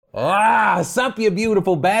Sup, you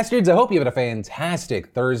beautiful bastards. I hope you had a fantastic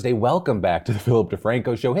Thursday. Welcome back to the Philip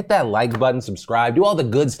DeFranco Show. Hit that like button, subscribe, do all the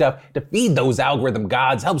good stuff to feed those algorithm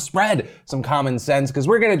gods, help spread some common sense, because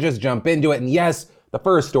we're going to just jump into it. And yes, the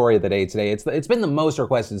first story of the day today, it's been the most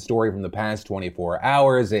requested story from the past 24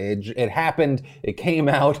 hours. It happened, it came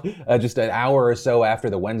out just an hour or so after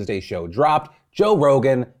the Wednesday show dropped. Joe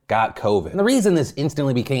Rogan got COVID. And the reason this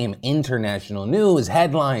instantly became international news,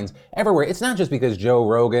 headlines, everywhere, it's not just because Joe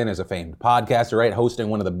Rogan is a famed podcaster, right, hosting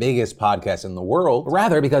one of the biggest podcasts in the world, but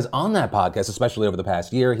rather because on that podcast, especially over the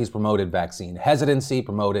past year, he's promoted vaccine hesitancy,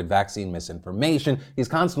 promoted vaccine misinformation. He's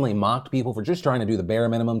constantly mocked people for just trying to do the bare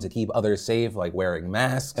minimum to keep others safe, like wearing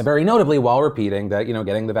masks. And very notably, while repeating that,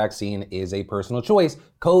 getting the vaccine is a personal choice,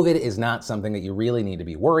 COVID is not something that you really need to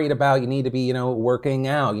be worried about. You need to be, working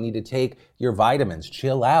out. You need to take your vitamins,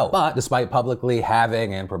 chill out. But despite publicly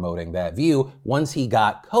having and promoting that view, once he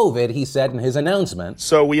got COVID, he said in his announcement,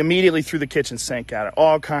 "So we immediately threw the kitchen sink at it.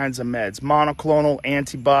 All kinds of meds, monoclonal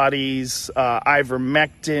antibodies,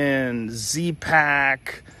 ivermectin,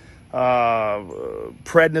 Z-Pak,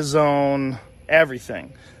 prednisone,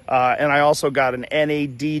 everything. And I also got an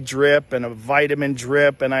NAD drip and a vitamin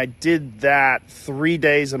drip, and I did that 3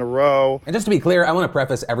 days in a row." And just to be clear, I want to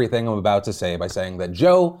preface everything I'm about to say by saying that,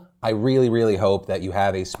 Joe, I really, really hope that you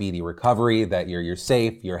have a speedy recovery, that you're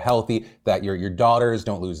safe, you're healthy, that your daughters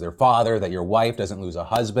don't lose their father, that your wife doesn't lose a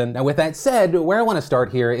husband. Now, with that said, where I want to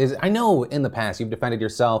start here is, I know in the past you've defended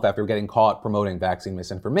yourself after getting caught promoting vaccine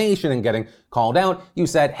misinformation and getting called out. You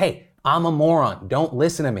said, hey, I'm a moron. Don't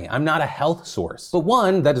listen to me. I'm not a health source. But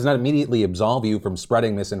one, that does not immediately absolve you from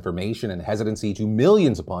spreading misinformation and hesitancy to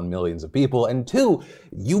millions upon millions of people. And two,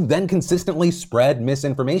 you then consistently spread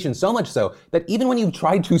misinformation, so much so that even when you've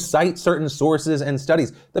tried to cite certain sources and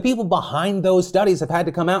studies, the people behind those studies have had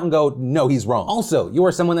to come out and go, no, he's wrong. Also, you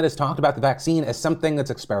are someone that has talked about the vaccine as something that's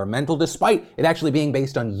experimental, despite it actually being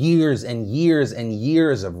based on years and years and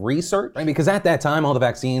years of research, right? Because at that time, all the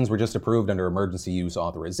vaccines were just approved under emergency use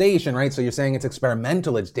authorization, right? So you're saying it's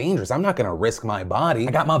experimental, it's dangerous. I'm not gonna risk my body.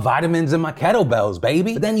 I got my vitamins and my kettlebells,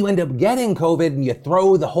 baby. But then you end up getting COVID and you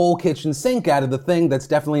throw the whole kitchen sink out of the thing that's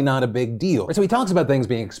definitely not a big deal. Right? So he talks about things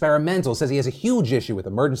being experimental, says he has a huge issue with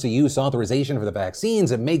emergency use authorization for the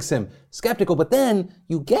vaccines. It makes him skeptical, but then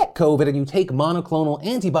you get COVID and you take monoclonal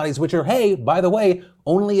antibodies, which are, hey, by the way,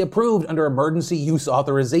 only approved under emergency use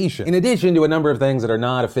authorization, in addition to a number of things that are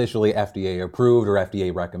not officially FDA approved or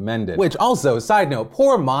FDA recommended. Which also, side note,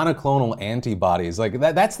 poor monoclonal antibodies, like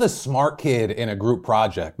that's the smart kid in a group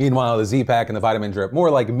project. Meanwhile, the Z-Pak and the vitamin drip, more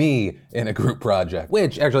like me in a group project.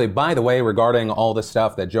 Which actually, by the way, regarding all the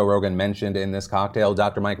stuff that Joe Rogan mentioned in this cocktail,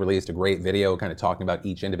 Dr. Mike released a great video kind of talking about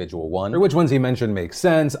each individual one, or which ones he mentioned make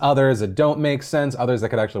sense, others that don't make sense, others that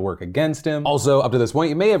could actually work against him. Also, up to this point,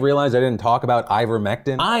 you may have realized I didn't talk about ivermectin.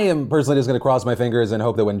 I am personally just going to cross my fingers and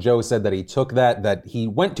hope that when Joe said that he took that he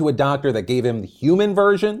went to a doctor that gave him the human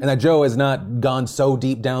version, and that Joe has not gone so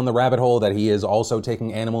deep down the rabbit hole that he is also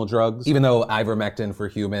taking animal drugs, even though ivermectin for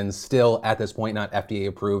humans still at this point not FDA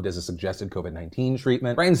approved as a suggested COVID-19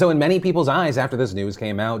 treatment. Right, and so in many people's eyes after this news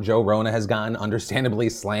came out, Joe Rona has gotten understandably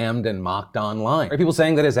slammed and mocked online. Right, people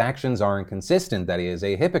saying that his actions are inconsistent, that he is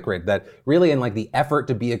a hypocrite, that really in like the effort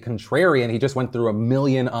to be a contrarian, he just went through a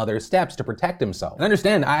million other steps to protect himself. And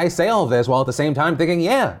understand, I say all of this while at the same time thinking,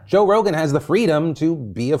 yeah, Joe Rogan has the freedom to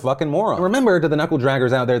be a fucking moron. And remember, to the knuckle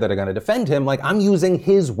draggers out there that are gonna defend him, like, I'm using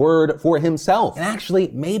his word for himself. And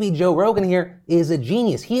actually, maybe Joe Rogan here is a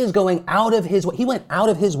genius. He is going out of his way. He went out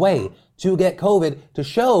of his way to get COVID to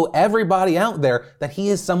show everybody out there that he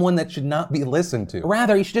is someone that should not be listened to.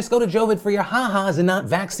 Rather, you should just go to Jovid for your ha-has and not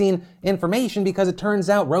vaccine information, because it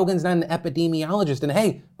turns out Rogan's not an epidemiologist. And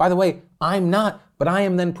hey, by the way, I'm not, but I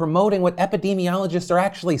am then promoting what epidemiologists are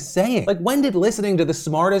actually saying. Like, when did listening to the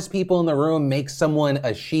smartest people in the room make someone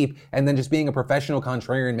a sheep, and then just being a professional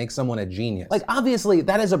contrarian make someone a genius? Like, obviously,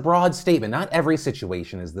 that is a broad statement. Not every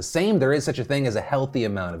situation is the same. There is such a thing as a healthy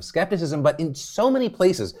amount of skepticism, but in so many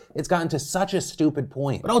places, it's gotten to such a stupid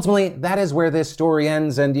point. But ultimately, that is where this story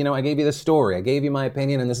ends, and I gave you the story, I gave you my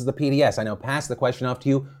opinion, and this is the PDS. I now pass the question off to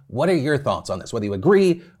you. What are your thoughts on this? Whether you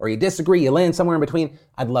agree or you disagree, you land somewhere in between,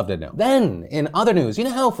 I'd love to know. Then, in other news, you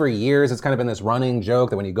know how for years it's kind of been this running joke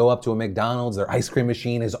that when you go up to a McDonald's, their ice cream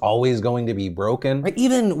machine is always going to be broken? Right?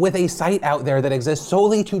 Even with a site out there that exists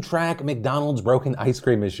solely to track McDonald's broken ice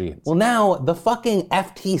cream machines. Well, now the fucking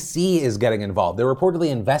FTC is getting involved. They're reportedly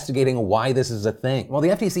investigating why this is a thing. Well, the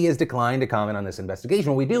FTC has declined to comment on this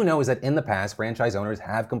investigation. What we do know is that in the past, franchise owners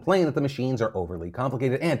have complained that the machines are overly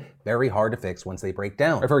complicated and very hard to fix once they break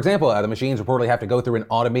down. For example, the machines reportedly have to go through an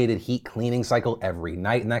automated heat cleaning cycle every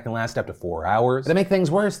night, and that can last up to 4 hours. But to make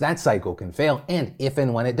things worse, that cycle can fail, and if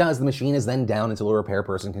and when it does, the machine is then down until a repair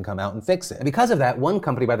person can come out and fix it. And because of that, one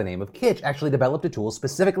company by the name of Kitch actually developed a tool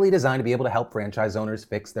specifically designed to be able to help franchise owners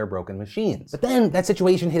fix their broken machines. But then that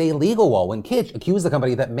situation hit a legal wall when Kitch accused the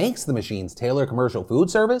company that makes the machines, Taylor Commercial Food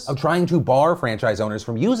Service, of trying to bar franchise owners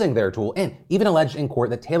from using their tool, and even alleged in court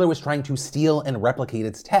that Taylor was trying to steal and replicate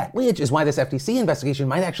its tech, which is why this FTC investigation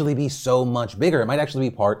might actually be so much bigger. It might actually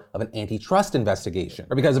be part of an antitrust investigation.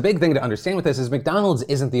 Or because a big thing to understand with this is McDonald's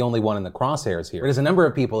isn't the only one in the crosshairs here. But as a number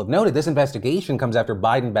of people have noted, this investigation comes after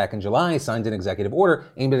Biden back in July signed an executive order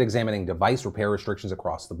aimed at examining device repair restrictions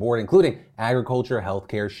across the board, including agriculture,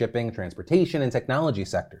 healthcare, shipping, transportation, and technology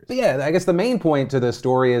sectors. But yeah, I guess the main point to this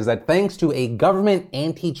story is that thanks to a government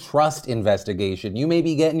antitrust investigation, you may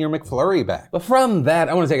be getting your McFlurry back. But from that,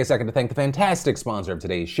 I want to take a second to thank the fantastic sponsor of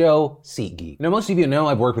today's show, SeatGeek. Most of you know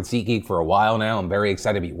I've worked with SeatGeek for a while now. I'm very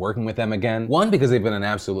excited to be working with them again. One, because they've been an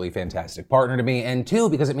absolutely fantastic partner to me, and two,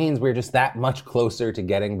 because it means we're just that much closer to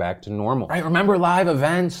getting back to normal. Right? Remember live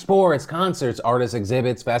events, sports, concerts, artists,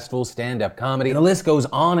 exhibits, festivals, stand-up comedy, and the list goes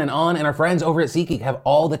on, and our friends over at SeatGeek have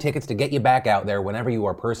all the tickets to get you back out there whenever you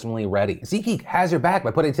are personally ready. SeatGeek has your back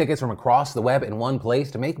by putting tickets from across the web in one place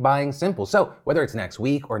to make buying simple. So whether it's next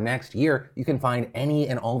week or next year, you can find any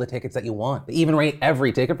and all the tickets that you want. They even rate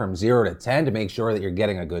every ticket from 0 to 10 to make sure that you're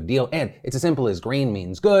getting a good deal. And it's as simple as green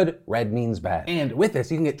means good, red means bad. And with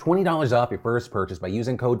this, you can get $20 off your first purchase by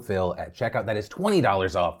using code Phil at checkout. That is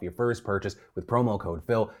 $20 off your first purchase with promo code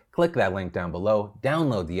Phil. Click that link down below,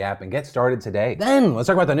 download the app, and get started today. Then let's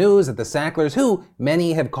talk about the news that the Sacklers, who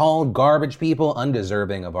many have called garbage people,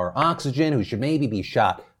 undeserving of our oxygen, who should maybe be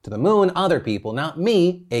shot to the moon, other people, not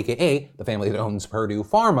me, aka the family that owns Purdue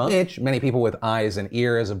Pharma, which many people with eyes and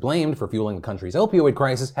ears have blamed for fueling the country's opioid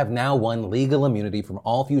crisis, have now won legal immunity from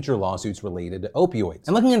all future lawsuits related to opioids.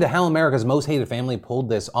 And looking into how America's most hated family pulled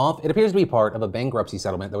this off, it appears to be part of a bankruptcy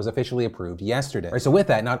settlement that was officially approved yesterday. Right, so with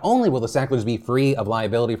that, not only will the Sacklers be free of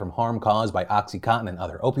liability from harm caused by Oxycontin and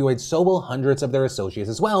other opioids, so will hundreds of their associates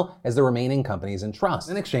as well as the remaining companies and trusts.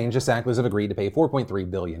 In exchange, the Sacklers have agreed to pay $4.3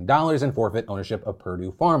 billion and forfeit ownership of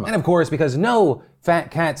Purdue Pharma. And of course, because no fat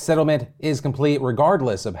cat settlement is complete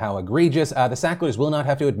regardless of how egregious, the Sacklers will not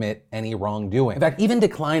have to admit any wrongdoing. In fact, even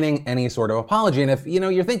declining any sort of apology. And if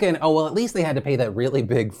you're thinking, oh well, at least they had to pay that really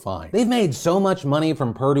big fine. They've made so much money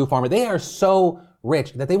from Purdue Pharma. They are so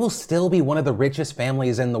rich that they will still be one of the richest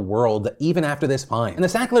families in the world even after this fine. And the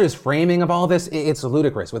Sacklers' framing of all this, it's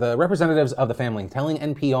ludicrous, with representatives of the family telling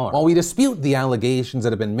NPR, while we dispute the allegations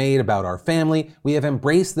that have been made about our family, we have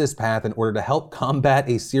embraced this path in order to help combat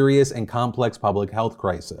a serious and complex public health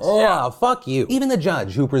crisis. Yeah, fuck you. Even the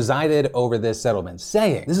judge who presided over this settlement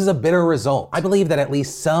saying, this is a bitter result. I believe that at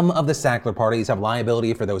least some of the Sackler parties have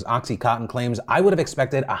liability for those Oxycontin claims. I would have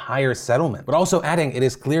expected a higher settlement. But also adding, it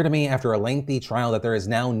is clear to me after a lengthy trial that there is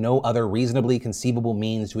now no other reasonably conceivable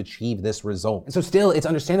means to achieve this result. And so still, it's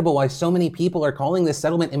understandable why so many people are calling this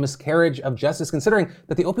settlement a miscarriage of justice, considering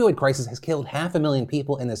that the opioid crisis has killed 500,000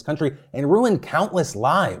 people in this country and ruined countless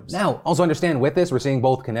lives. Now, also understand with this, we're seeing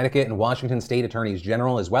both Connecticut and Washington state attorneys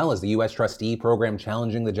general, as well as the U.S. trustee program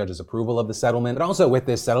challenging the judge's approval of the settlement. But also with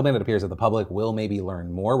this settlement, it appears that the public will maybe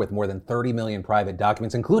learn more, with more than 30 million private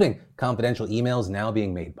documents, including confidential emails, now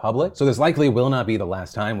being made public. So this likely will not be the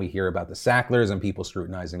last time we hear about the Sacklers and people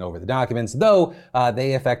scrutinizing over the documents, though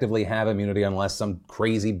they effectively have immunity unless some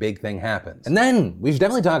crazy big thing happens. And then we should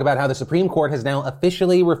definitely talk about how the Supreme Court has now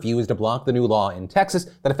officially refused to block the new law in Texas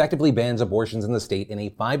that effectively bans abortions in the state in a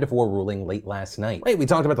 5-4 ruling late last night. Right, we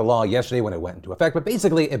talked about the law yesterday when it went into effect, but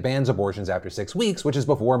basically it bans abortions after 6 weeks, which is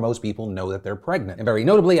before most people know that they're pregnant. And very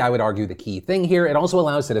notably, I would argue the key thing here, it also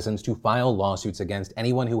allows citizens to file lawsuits against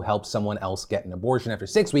anyone who helps someone else get an abortion after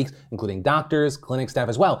 6 weeks, including doctors, clinic staff,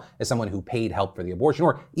 as well as someone who paid help for the abortion,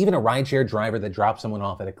 or even a rideshare driver that dropped someone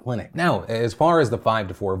off at a clinic. Now, as far as the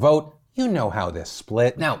 5-4 vote, you know how this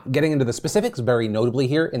split. Now, getting into the specifics, very notably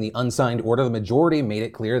here, in the unsigned order, the majority made it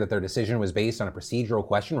clear that their decision was based on a procedural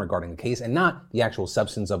question regarding the case and not the actual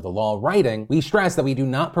substance of the law, writing, we stress that we do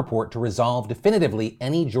not purport to resolve definitively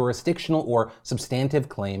any jurisdictional or substantive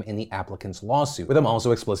claim in the applicant's lawsuit, with them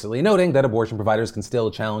also explicitly noting that abortion providers can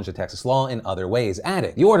still challenge the Texas law in other ways,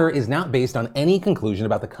 adding, the order is not based on any conclusion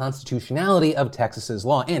about the constitutionality of Texas's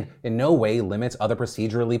law and in no way limits other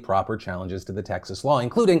procedurally proper challenges to the Texas law,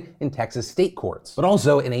 including intentional Texas state courts. But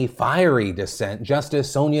also, in a fiery dissent, Justice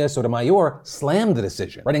Sonia Sotomayor slammed the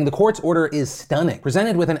decision, writing, "The court's order is stunning.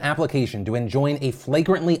 Presented with an application to enjoin a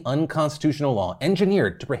flagrantly unconstitutional law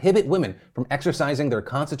engineered to prohibit women from exercising their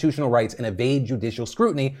constitutional rights and evade judicial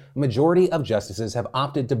scrutiny, a majority of justices have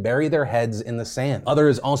opted to bury their heads in the sand."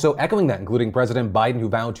 Others also echoing that, including President Biden, who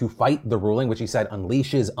vowed to fight the ruling, which he said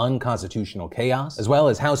unleashes unconstitutional chaos, as well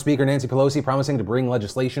as House Speaker Nancy Pelosi promising to bring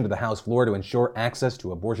legislation to the House floor to ensure access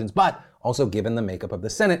to abortions. But also, given the makeup of the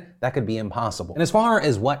Senate, that could be impossible. And as far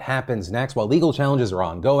as what happens next, while legal challenges are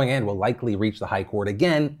ongoing and will likely reach the High Court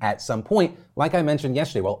again at some point, like I mentioned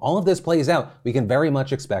yesterday, while all of this plays out, we can very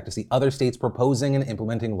much expect to see other states proposing and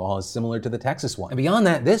implementing laws similar to the Texas one. And beyond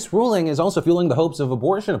that, this ruling is also fueling the hopes of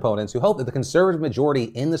abortion opponents who hope that the conservative majority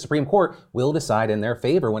in the Supreme Court will decide in their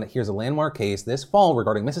favor when it hears a landmark case this fall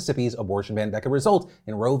regarding Mississippi's abortion ban that could result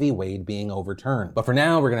in Roe v. Wade being overturned. But for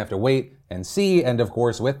now, we're gonna have to wait and see. And of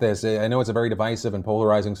course, with this, I know it's a very divisive and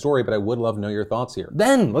polarizing story, but I would love to know your thoughts here.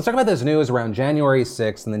 Then let's talk about this news around January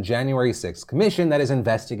 6th and the January 6th Commission that is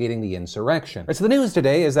investigating the insurrection. Right, so the news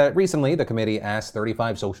today is that recently the committee asked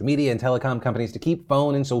 35 social media and telecom companies to keep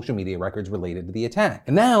phone and social media records related to the attack.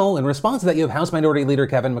 And now, in response to that, you have House Minority Leader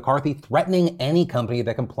Kevin McCarthy threatening any company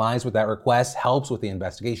that complies with that request helps with the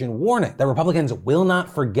investigation, warning that Republicans will not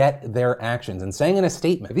forget their actions, and saying in a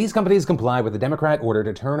statement, if these companies comply with the Democrat order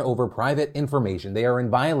to turn over private information, they are in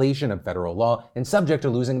violation of federal law and subject to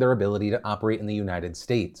losing their ability to operate in the United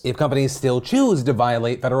States. If companies still choose to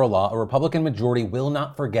violate federal law, a Republican majority will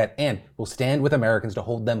not forget and will stand with Americans to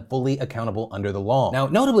hold them fully accountable under the law. Now,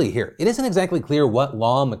 notably here, it isn't exactly clear what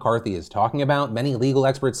law McCarthy is talking about. Many legal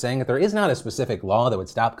experts saying that there is not a specific law that would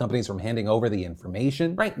stop companies from handing over the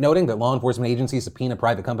information, right? Noting that law enforcement agencies subpoena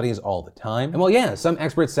private companies all the time. And while yeah, some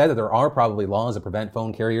experts said that there are probably laws that prevent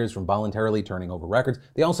phone carriers from voluntarily turning over records,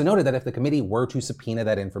 they also noted that if the committee were to subpoena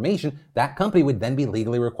that information, that company would then be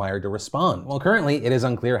legally required to respond. While currently it is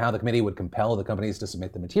unclear how the committee would compel the companies to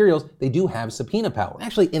submit the materials, they do have subpoena power.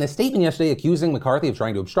 Actually, in a statement yesterday accusing McCarthy of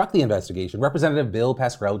trying to obstruct the investigation, Representative Bill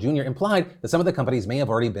Pascrell Jr. implied that some of the companies may have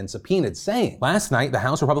already been subpoenaed, saying, "Last night, the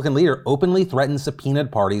House Republican leader openly threatened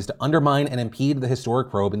subpoenaed parties to undermine and impede the historic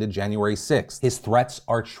probe into January 6th. His threats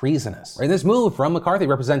are treasonous." Right, this move from McCarthy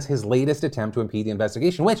represents his latest attempt to impede the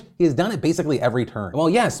investigation, which he has done at basically every turn. And while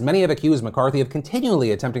yes, many have accused McCarthy of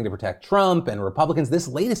continually attempting to protect Trump and Republicans, this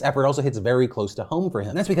latest effort also hits very close to home for him.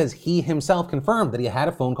 And that's because he himself confirmed that he had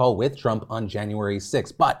a phone call with Trump on January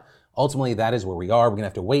 6th. But ultimately, that is where we are. We're gonna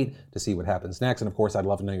have to wait to see what happens next. And of course, I'd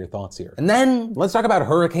love to know your thoughts here. And then let's talk about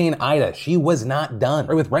Hurricane Ida. She was not done.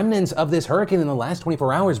 Right, with remnants of this hurricane in the last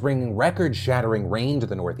 24 hours bringing record-shattering rain to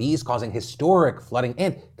the Northeast, causing historic flooding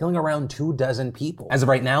and killing around 24 people. As of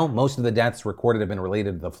right now, most of the deaths recorded have been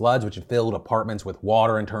related to the floods, which have filled apartments with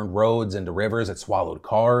water and turned roads into rivers that swallowed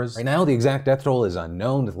cars. Right now, the exact death toll is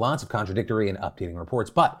unknown, with lots of contradictory and updating reports,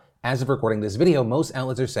 but as of recording this video, most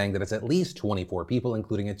outlets are saying that it's at least 24 people,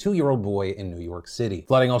 including a 2-year-old boy in New York City.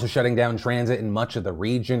 Flooding also shutting down transit in much of the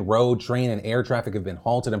region. Road, train, and air traffic have been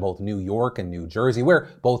halted in both New York and New Jersey, where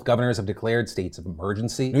both governors have declared states of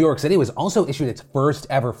emergency. New York City was also issued its first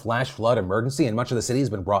ever flash flood emergency, and much of the city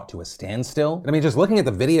has been brought to a standstill. And I mean, just looking at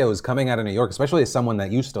the videos coming out of New York, especially as someone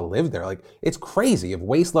that used to live there, like, it's crazy. Of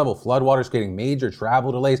waist-level floodwaters creating major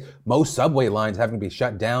travel delays, most subway lines having to be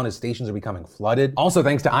shut down as stations are becoming flooded. Also,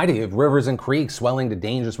 thanks to Ida, you have rivers and creeks swelling to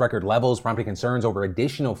dangerous record levels, prompting concerns over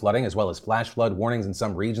additional flooding, as well as flash flood warnings in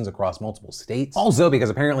some regions across multiple states. Also, because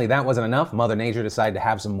apparently that wasn't enough, Mother Nature decided to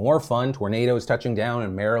have some more fun. Tornadoes touching down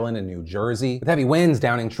in Maryland and New Jersey, with heavy winds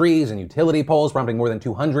downing trees and utility poles, prompting more than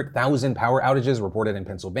 200,000 power outages reported in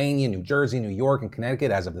Pennsylvania, New Jersey, New York, and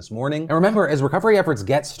Connecticut as of this morning. And remember, as recovery efforts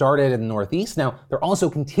get started in the Northeast now, they're also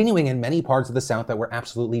continuing in many parts of the South that were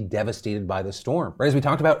absolutely devastated by the storm. Right, as we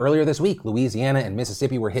talked about earlier this week, Louisiana and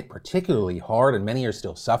Mississippi were hit particularly hard, and many are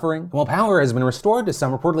still suffering. And while power has been restored to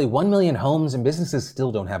some, reportedly 1 million homes and businesses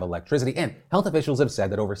still don't have electricity, and health officials have said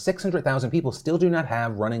that over 600,000 people still do not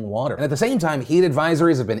have running water. And at the same time, heat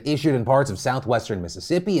advisories have been issued in parts of southwestern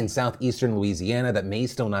Mississippi and southeastern Louisiana that may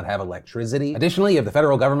still not have electricity. Additionally, you have the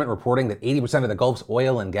federal government reporting that 80% of the Gulf's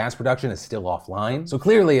oil and gas production is still offline. So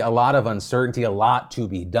clearly a lot of uncertainty, a lot to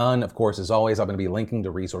be done. Of course, as always, I'm going to be linking to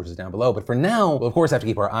resources down below. But for now, we'll of course have to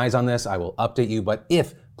keep our eyes on this. I will update you, but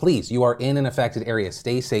if please, you are in an affected area,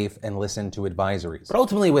 stay safe and listen to advisories. But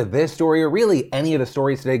ultimately with this story, or really any of the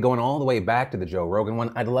stories today going all the way back to the Joe Rogan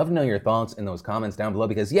one, I'd love to know your thoughts in those comments down below,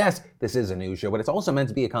 because yes, this is a news show, but it's also meant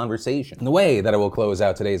to be a conversation. And the way that I will close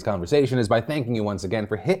out today's conversation is by thanking you once again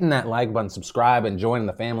for hitting that like button, subscribe, and joining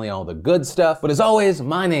the family, all the good stuff. But as always,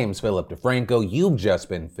 my name's Philip DeFranco. You've just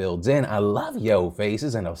been filled in. I love yo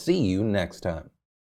faces, and I'll see you next time.